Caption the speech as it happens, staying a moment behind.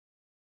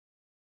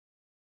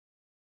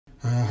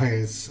Hi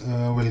guys,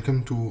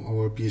 welcome to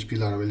our PHP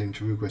Laravel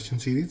interview question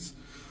series.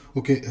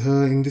 Okay,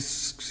 in this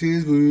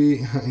series,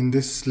 in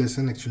this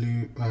lesson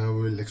actually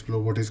we will explore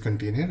what is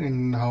container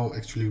and how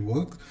actually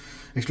works.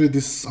 Actually,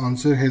 this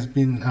answer has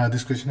been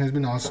this question has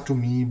been asked to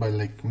me by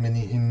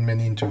many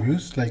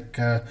interviews.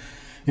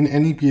 In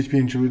any PHP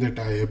interview that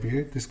I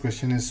appear, this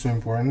question is so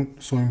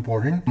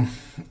important.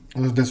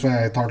 That's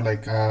why I thought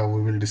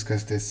we will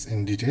discuss this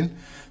in detail.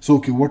 So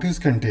okay, what is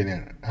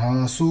container?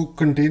 So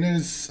container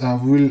is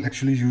we will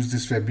actually use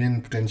this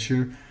Fabian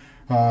potential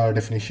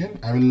definition.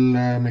 I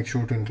will make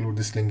sure to include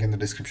this link in the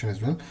description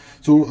as well.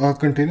 So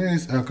container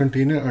is a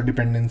container, a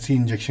dependency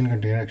injection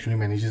container actually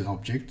manages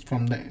objects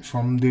from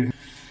their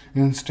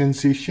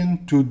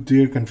instantiation to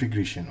their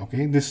configuration.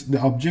 Okay, the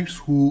objects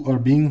who are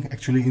being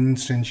actually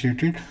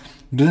instantiated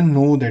doesn't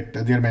know that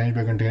they are managed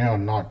by container or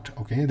not.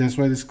 Okay, that's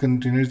why this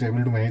container is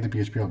able to manage the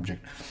PHP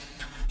object.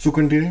 So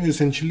container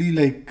essentially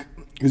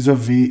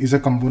is a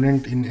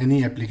component in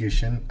any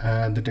application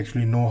that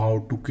actually know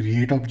how to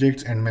create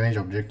objects and manage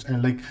objects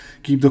and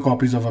keep the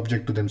copies of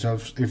object to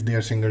themselves if they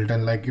are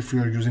singleton. Like if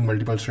you are using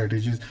multiple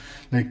strategies,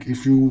 like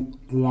if you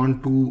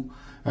want to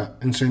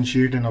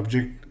instantiate an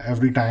object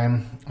every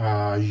time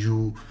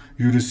you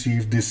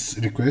receive this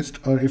request,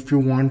 or if you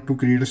want to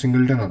create a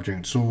singleton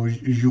object, so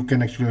you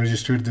can actually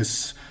register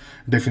this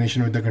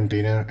definition with the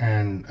container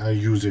and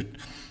use it.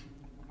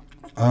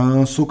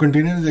 So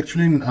container is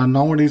actually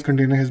nowadays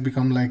container has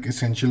become like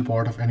essential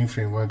part of any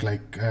framework,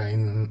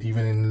 even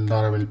in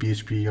Laravel,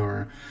 PHP,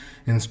 or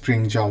in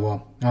Spring,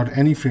 Java, or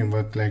any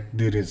framework like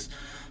there is.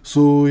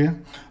 So yeah,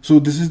 so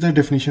this is the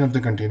definition of the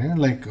container,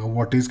 like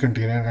what is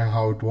container and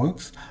how it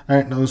works.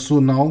 And so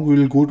now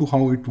we'll go to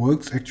how it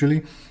works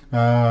actually.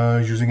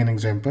 Using an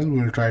example,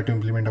 we'll try to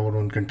implement our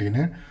own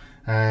container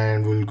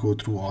and we'll go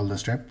through all the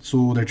steps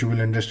so that you will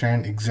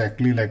understand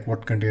exactly like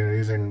what container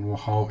is and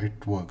how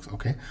it works.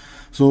 Okay,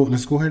 so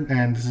let's go ahead,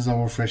 and this is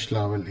our fresh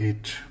Laravel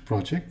 8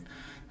 project.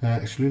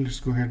 Actually,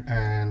 let's go ahead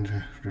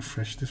and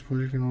refresh this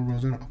project in our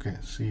browser. Okay,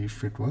 see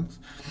if it works.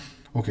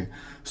 Okay,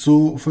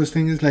 so first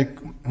thing is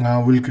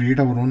we'll create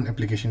our own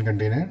application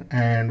container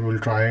and we'll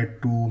try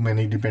to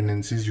manage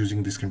dependencies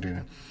using this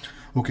container.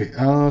 Okay,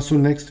 so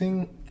next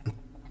thing,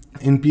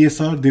 in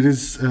PSR there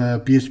is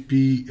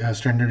PHP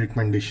Standard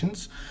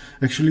Recommendations.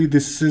 Actually,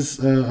 this is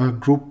a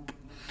group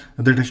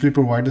that actually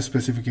provide the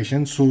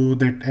specification so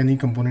that any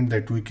component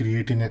that we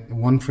create in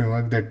one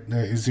framework that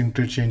is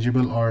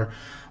interchangeable or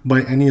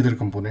by any other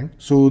component.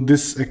 So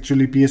this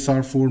actually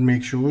PSR4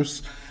 makes sure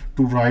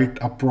to write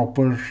a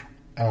proper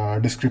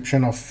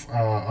description of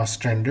a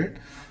standard,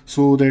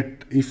 so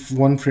that if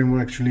one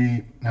framework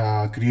actually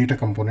create a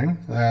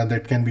component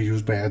that can be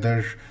used by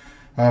other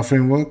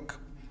framework,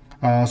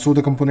 so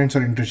the components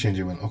are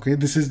interchangeable. Okay,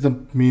 this is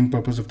the main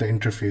purpose of the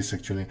interface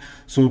actually.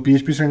 So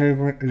PHP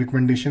Standard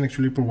Recommendation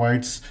actually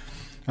provides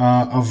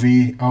a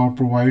way, or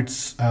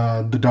provides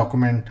the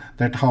document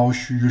that how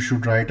you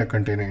should write a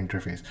container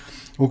interface.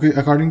 Okay,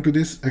 according to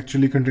this,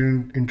 actually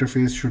container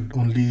interface should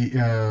only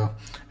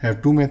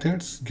have two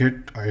methods, get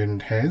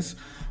and has.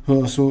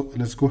 So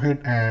let's go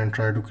ahead and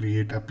try to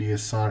create a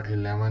PSR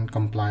 11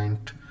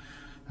 compliant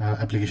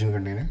application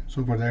container.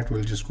 So for that,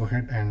 we'll just go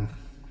ahead and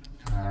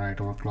write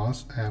our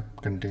class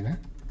app container.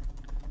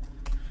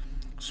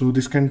 So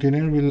this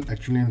container will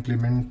actually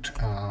implement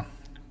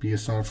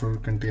PSR for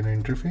container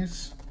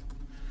interface.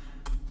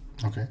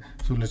 Okay,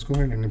 so let's go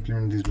ahead and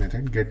implement this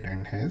method get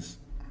and has.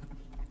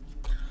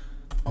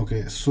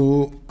 Okay,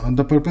 so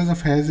the purpose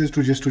of has is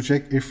to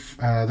check if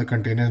the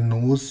container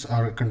knows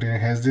or container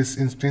has this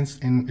instance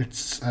in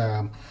its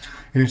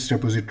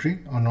repository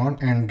or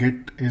not, and get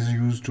is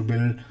used to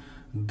build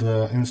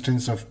the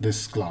instance of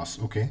this class.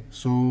 Okay,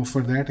 so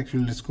for that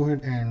actually let's go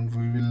ahead and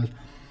we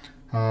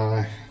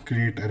will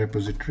create a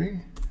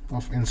repository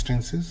of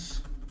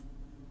instances.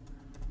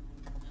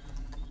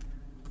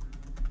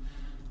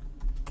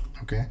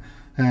 Okay,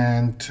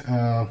 and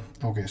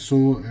okay,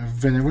 so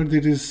whenever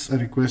there is a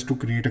request to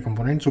create a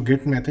component, so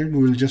get method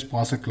will just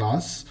pass a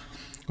class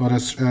or a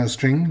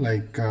string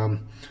like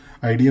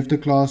ID of the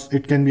class.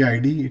 It can be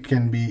ID, it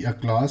can be a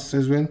class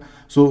as well,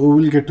 so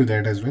we will get to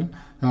that as well.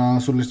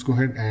 So let's go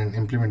ahead and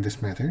implement this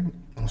method.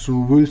 So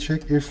we'll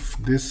check if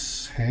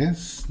this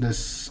has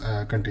this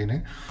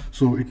container,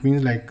 so it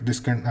means like this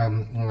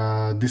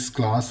this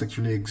class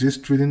actually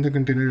exists within the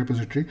container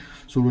repository.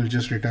 So we'll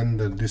just return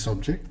this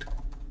object.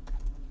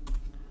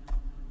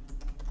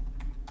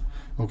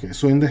 Okay,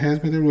 so in the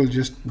has method we'll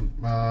just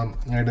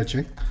add a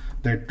check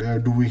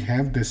that do we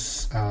have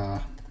this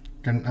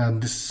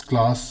this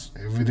class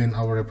within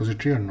our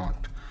repository or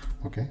not.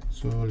 Okay,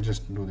 so we'll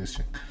just do this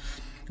check.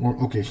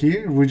 Okay,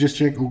 here we just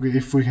check, okay,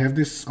 if we have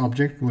this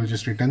object, we'll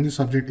just return this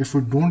object. If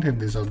we don't have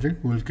this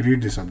object, we'll create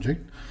this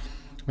object.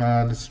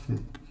 Let's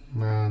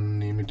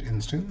name it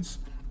instance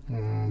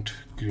and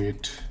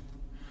create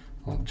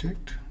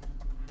object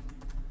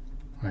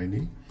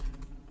ID.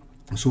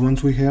 So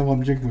once we have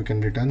object, we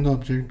can return the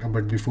object,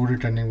 but before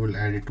returning, we'll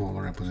add it to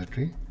our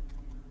repository.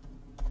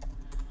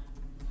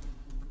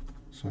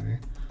 Sorry.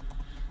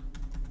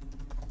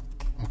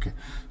 Okay,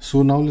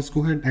 so now let's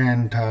go ahead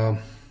and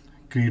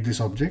create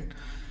this object.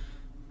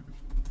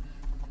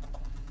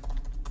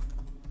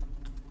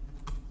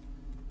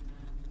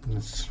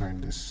 Let's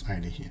write this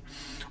ID here.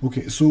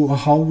 Okay, so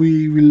how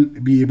we will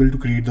be able to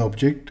create the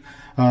object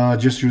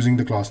just using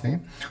the class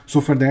name.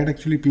 So for that,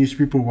 actually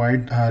PHP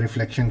provide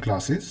reflection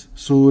classes.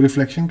 So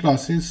reflection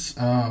classes,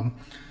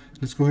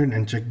 let's go ahead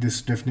and check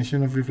this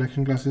definition of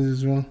reflection classes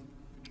as well.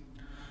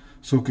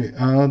 So okay,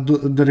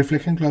 the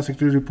reflection class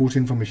actually reports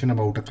information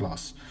about a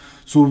class.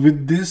 So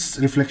with this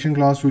reflection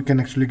class, we can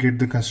actually get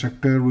the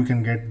constructor, we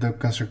can get the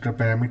constructor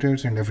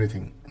parameters and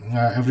everything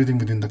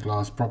within the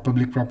class,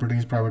 public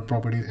properties, private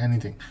properties,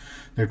 anything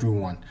that we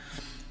want.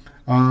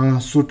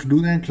 So to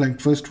do that, like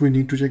first we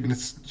need to check,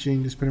 let's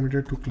change this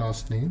parameter to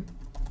class name.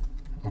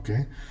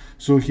 Okay,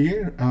 so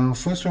here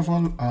first of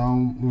all,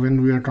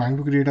 when we are trying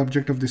to create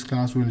object of this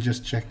class, we'll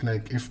just check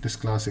like if this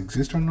class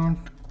exists or not.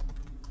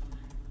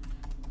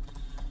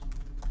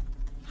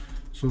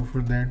 So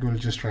for that, we'll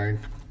just write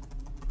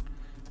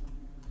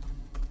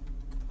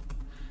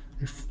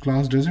if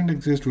class doesn't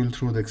exist, we'll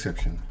throw the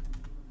exception.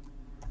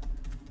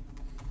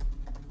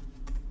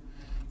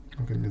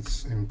 Okay,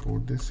 let's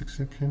import this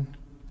exception.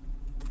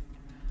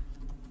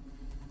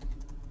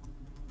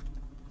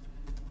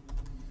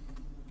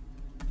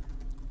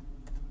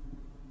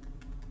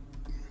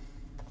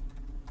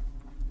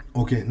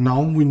 Okay,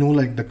 now we know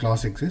like the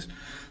class exists.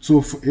 So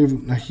if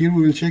here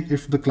we will check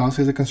if the class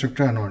has a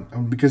constructor or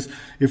not, because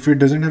if it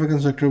doesn't have a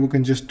constructor, we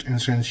can just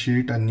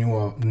instantiate a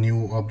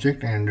new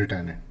object and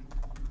return it.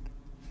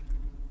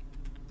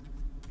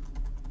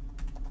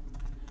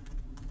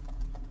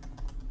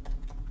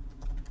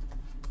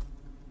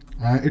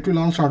 It will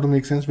all start to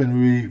make sense when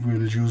we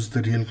will use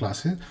the real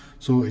classes.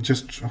 So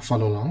just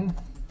follow along.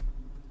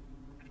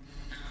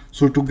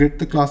 So to get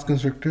the class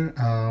constructor,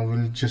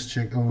 we'll just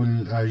check.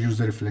 We'll use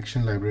the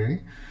reflection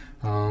library.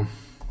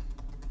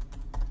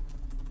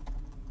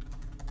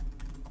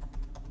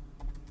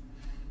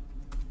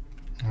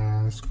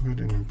 Let's go ahead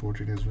and import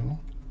it as well.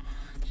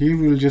 Here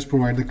we will just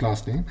provide the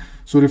class name.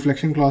 So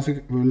reflection class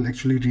will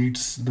actually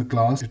reads the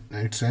class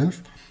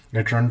itself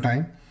at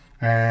runtime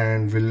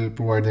and will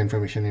provide the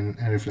information in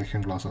a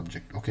reflection class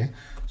object. Okay,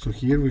 so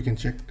here we can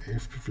check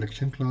if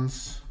reflection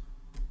class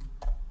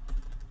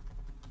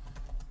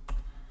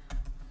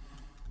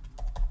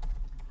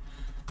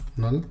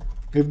null.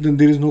 If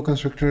there is no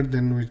constructor,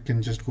 then we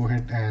can just go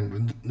ahead and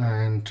we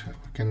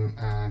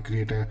can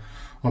create a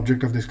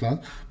object of this class,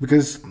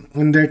 because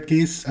in that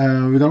case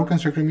without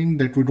constructor mean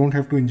that we don't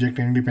have to inject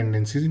any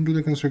dependencies into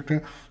the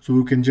constructor, so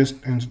we can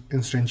just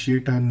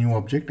instantiate a new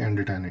object and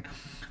return it.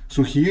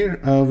 So here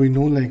we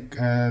know like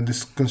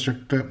this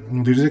constructor,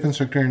 there is a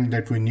constructor and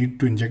that we need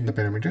to inject the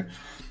parameter.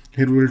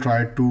 Here we will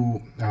try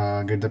to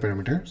get the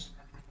parameters.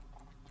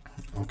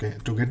 Okay,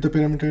 to get the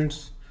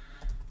parameters,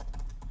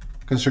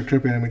 constructor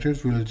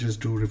parameters, we'll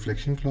just do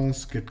reflection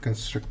class get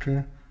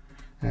constructor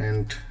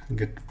and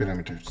get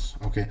parameters.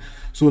 Okay,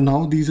 so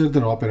now these are the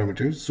raw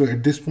parameters. So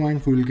at this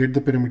point we will get the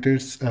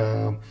parameters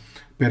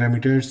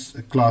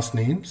class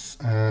names,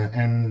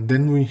 and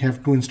then we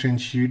have to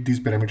instantiate these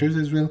parameters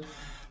as well.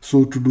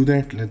 So to do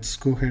that, let's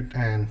go ahead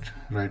and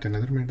write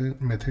another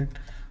method.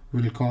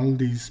 We'll call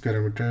these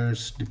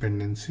parameters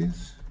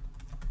dependencies.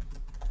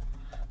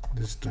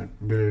 This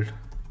build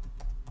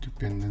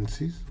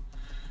dependencies,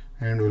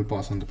 and we'll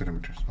pass on the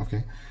parameters.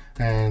 Okay,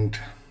 and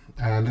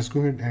let's go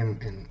ahead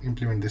and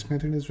implement this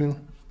method as well.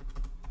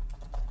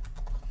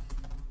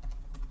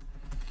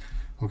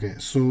 Okay,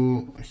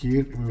 so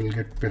here we will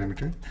get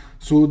parameter.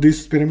 So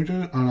these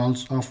parameters are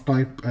also of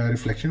type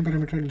reflection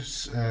parameter.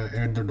 Let's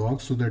add the dog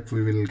so that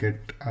we will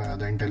get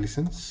the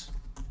IntelliSense.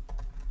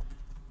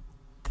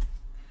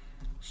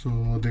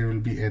 So there will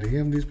be array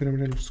of these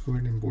parameters. Let's go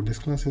ahead and import this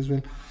class as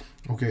well.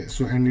 Okay,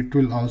 so and it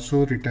will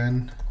also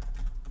return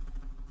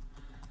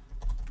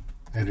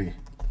array.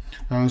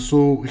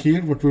 So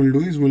here what we'll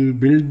do is we'll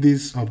build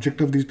this object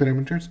of these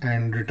parameters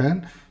and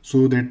return,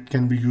 so that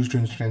can be used to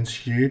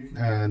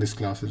instantiate this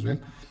class as well.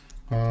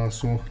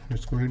 So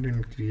let's go ahead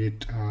and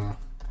create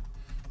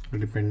the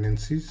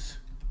dependencies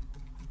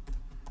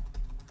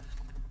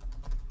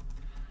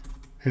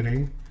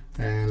array,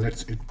 and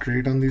let's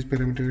iterate on these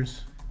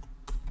parameters,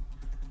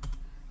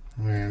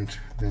 and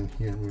then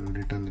here we'll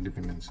return the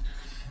dependency.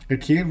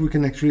 At here we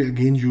can actually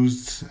again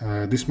use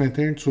this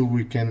method, so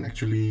we can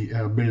actually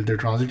build the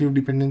transitive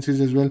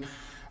dependencies as well.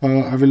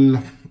 I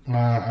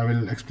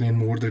will explain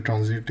more the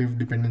transitive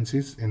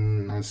dependencies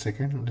in a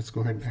second. Let's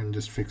go ahead and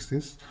just fix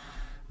this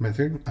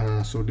method.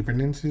 So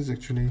dependencies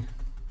actually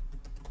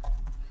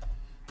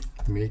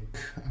make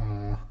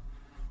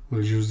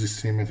we'll use this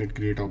same method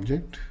create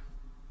object.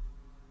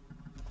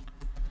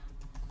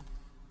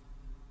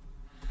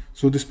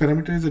 So this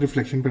parameter is a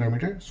reflection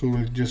parameter, so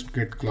we'll just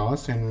get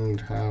class,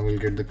 and we'll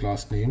get the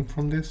class name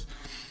from this,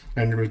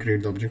 and we'll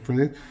create the object for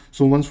it.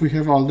 So once we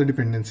have all the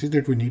dependencies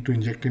that we need to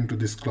inject into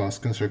this class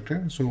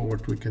constructor, so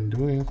what we can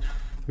do is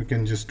we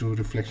can just do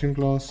reflection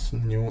class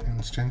new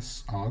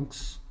instance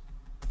args,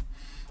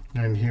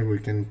 and here we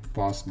can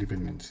pass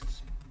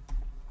dependencies.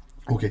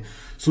 Okay,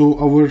 so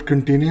our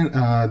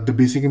container, the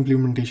basic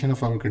implementation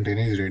of our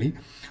container is ready.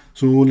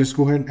 So let's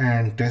go ahead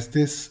and test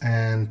this,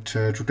 and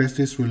to test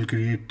this we'll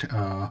create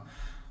a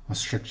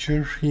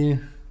structure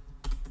here.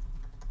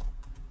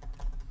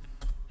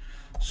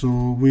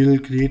 So we'll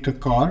create a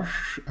car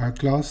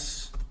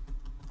class.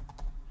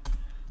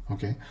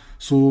 Okay,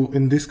 so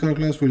in this car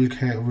class we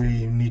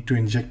need to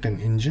inject an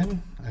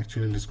engine.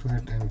 Actually, let's go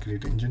ahead and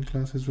create an engine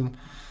class as well.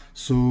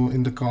 So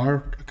in the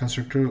car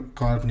constructor,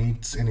 car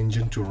needs an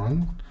engine to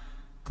run.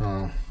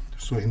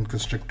 So in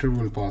constructor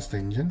we'll pass the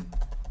engine.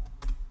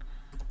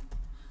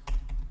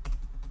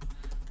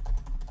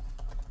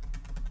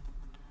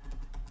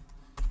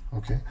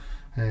 Okay,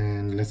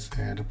 and let's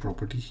add a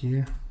property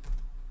here,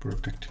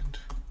 protected.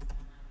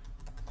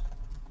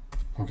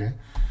 Okay,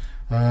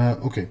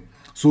 okay,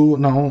 so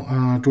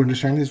now to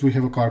understand this, we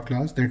have a car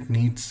class that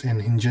needs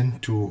an engine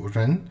to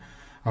run.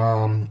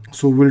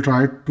 So we'll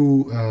try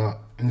to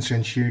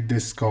instantiate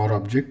this car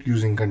object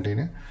using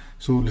container.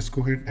 So let's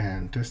go ahead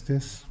and test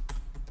this.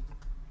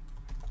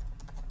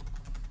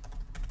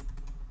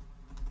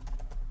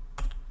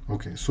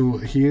 Okay, so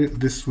here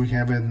we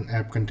have an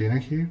app container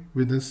here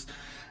with us,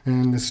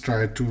 and let's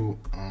try to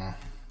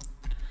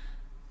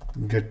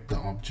get the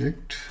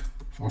object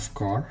of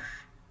car.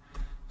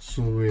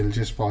 So we'll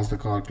just pass the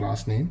car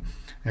class name,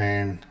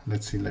 and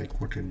let's see like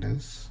what it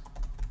does.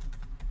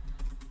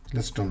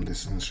 Let's term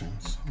this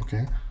instance.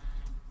 Okay,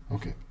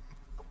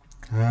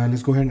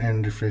 let's go ahead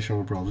and refresh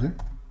our browser.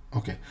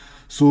 Okay,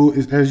 so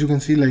as you can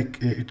see,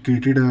 like it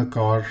created a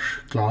car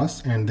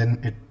class and then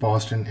it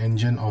passed an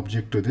engine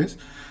object to this.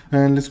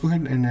 And let's go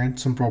ahead and add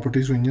some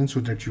properties to engine so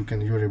that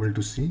you're able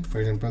to see. For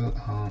example,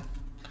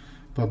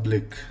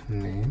 public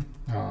name,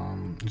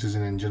 which is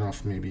an engine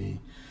of maybe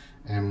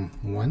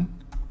M1.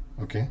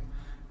 Okay,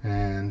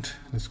 and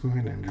let's go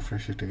ahead and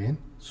refresh it again.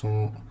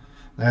 So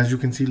as you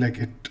can see, like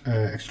it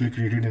actually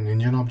created an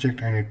engine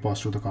object and it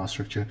passed to the car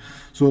structure.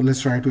 So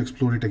let's try to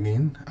explore it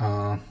again.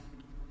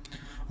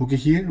 Okay,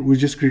 here we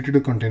just created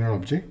a container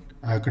object,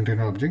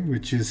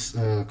 which is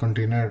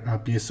container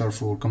PSR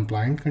for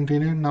compliant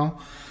container now.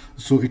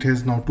 So it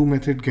has now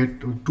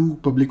two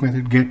public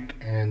method get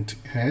and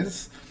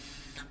has.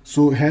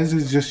 So has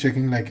is just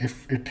checking like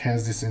if it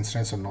has this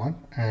instance or not,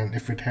 and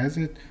if it has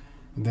it,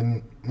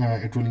 then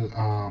it will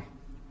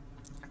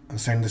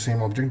send the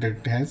same object that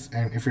it has,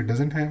 and if it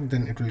doesn't have,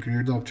 then it will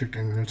create the object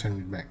and will send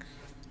it back.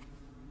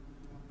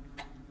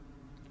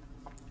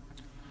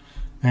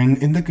 And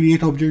in the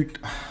create object,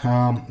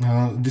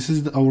 this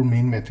is our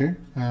main method,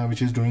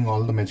 which is doing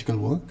all the magical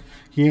work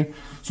here.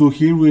 So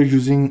here we're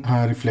using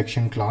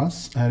reflection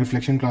class.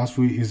 Reflection class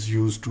is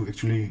used to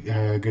actually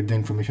get the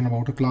information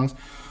about a class.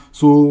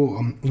 So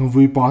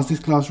we pass this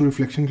class to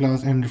reflection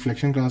class, and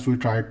reflection class we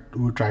try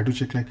to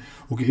check like,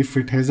 okay, if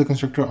it has a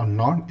constructor or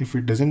not. If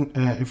it doesn't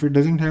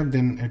have,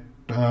 then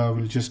it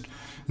will just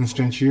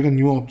instantiate a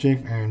new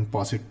object and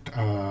pass it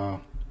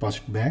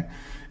back.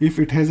 If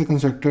it has a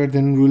constructor,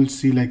 then we'll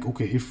see like,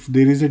 okay, if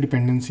there is a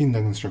dependency in the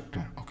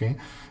constructor. Okay,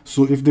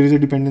 so if there is a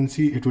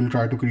dependency, it will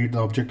try to create the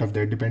object of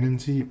that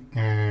dependency,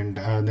 and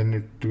then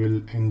it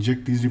will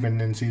inject these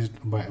dependencies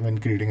when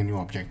creating a new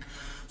object.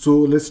 So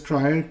let's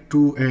try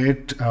to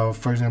add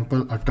for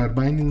example a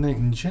turbine in the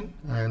engine,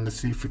 and let's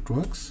see if it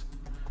works.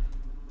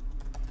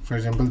 For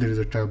example, there is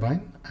a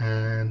turbine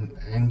and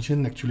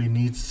engine actually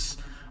needs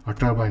a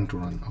turbine to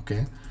run.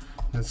 Okay,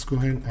 let's go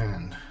ahead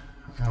and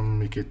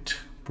make it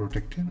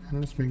protected, and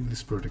let's make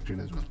this protected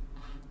as well.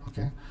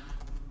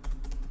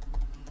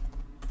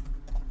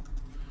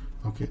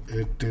 Okay,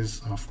 it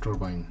is of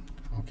turbine.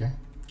 Okay,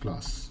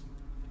 class.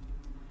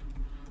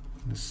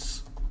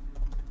 This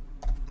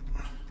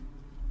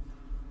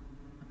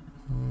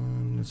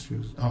let's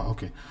use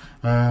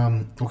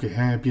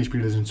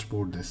PHP doesn't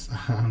support this.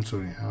 I'm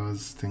sorry, I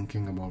was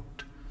thinking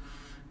about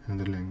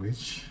another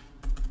language.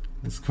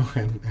 Let's go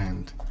ahead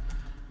and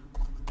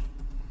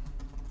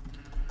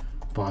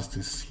pass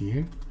this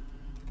here.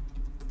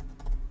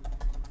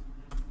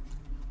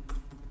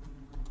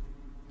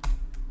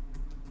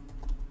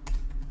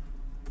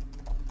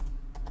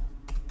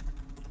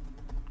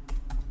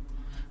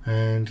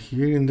 And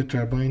here in the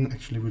turbine,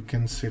 actually we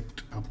can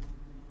set up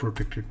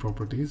protected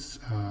properties.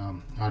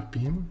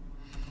 RPM,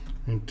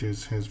 it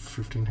has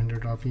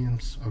 1500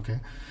 RPMs. Okay,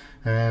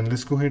 and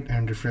let's go ahead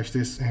and refresh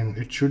this, and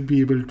it should be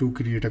able to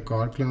create a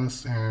car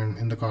class. And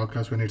in the car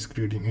class, when it's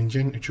creating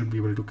engine, it should be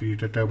able to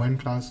create a turbine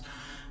class,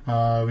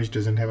 which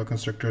doesn't have a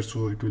constructor,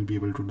 so it will be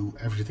able to do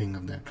everything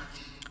of that.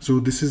 So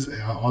this is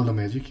all the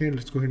magic here.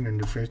 Let's go ahead and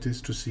refresh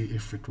this to see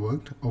if it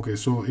worked. Okay,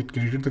 so it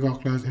created the car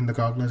class. In the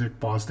car class, it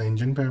passed the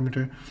engine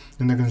parameter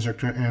in the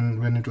constructor,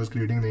 and when it was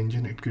creating the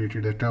engine, it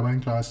created a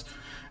turbine class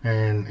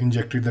and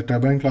injected the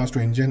turbine class to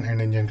engine and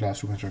engine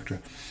class to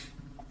constructor.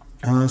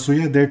 So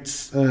yeah,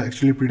 that's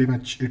actually pretty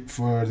much it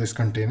for this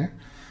container.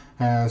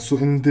 So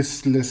in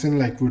this lesson,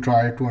 like we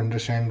try to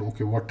understand,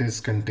 okay, what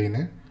is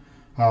container,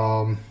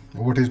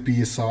 what is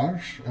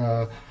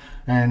PSR,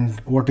 and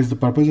what is the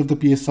purpose of the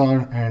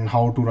PSR, and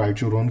how to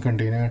write your own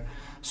container.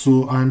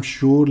 So I'm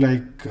sure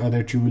like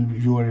that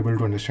you are able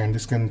to understand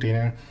this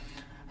container.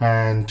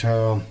 And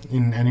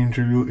in an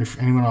interview, if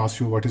anyone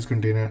asks you what is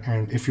container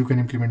and if you can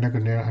implement a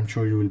container, I'm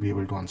sure you will be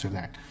able to answer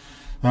that.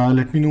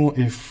 Let me know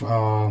if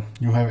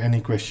you have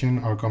any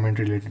question or comment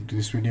related to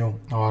this video,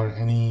 or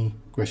any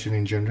question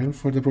in general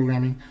for the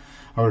programming.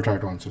 I will try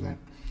to answer that.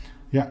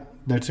 Yeah,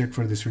 that's it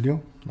for this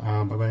video.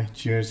 Bye bye.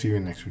 Cheers. See you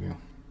in next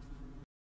video.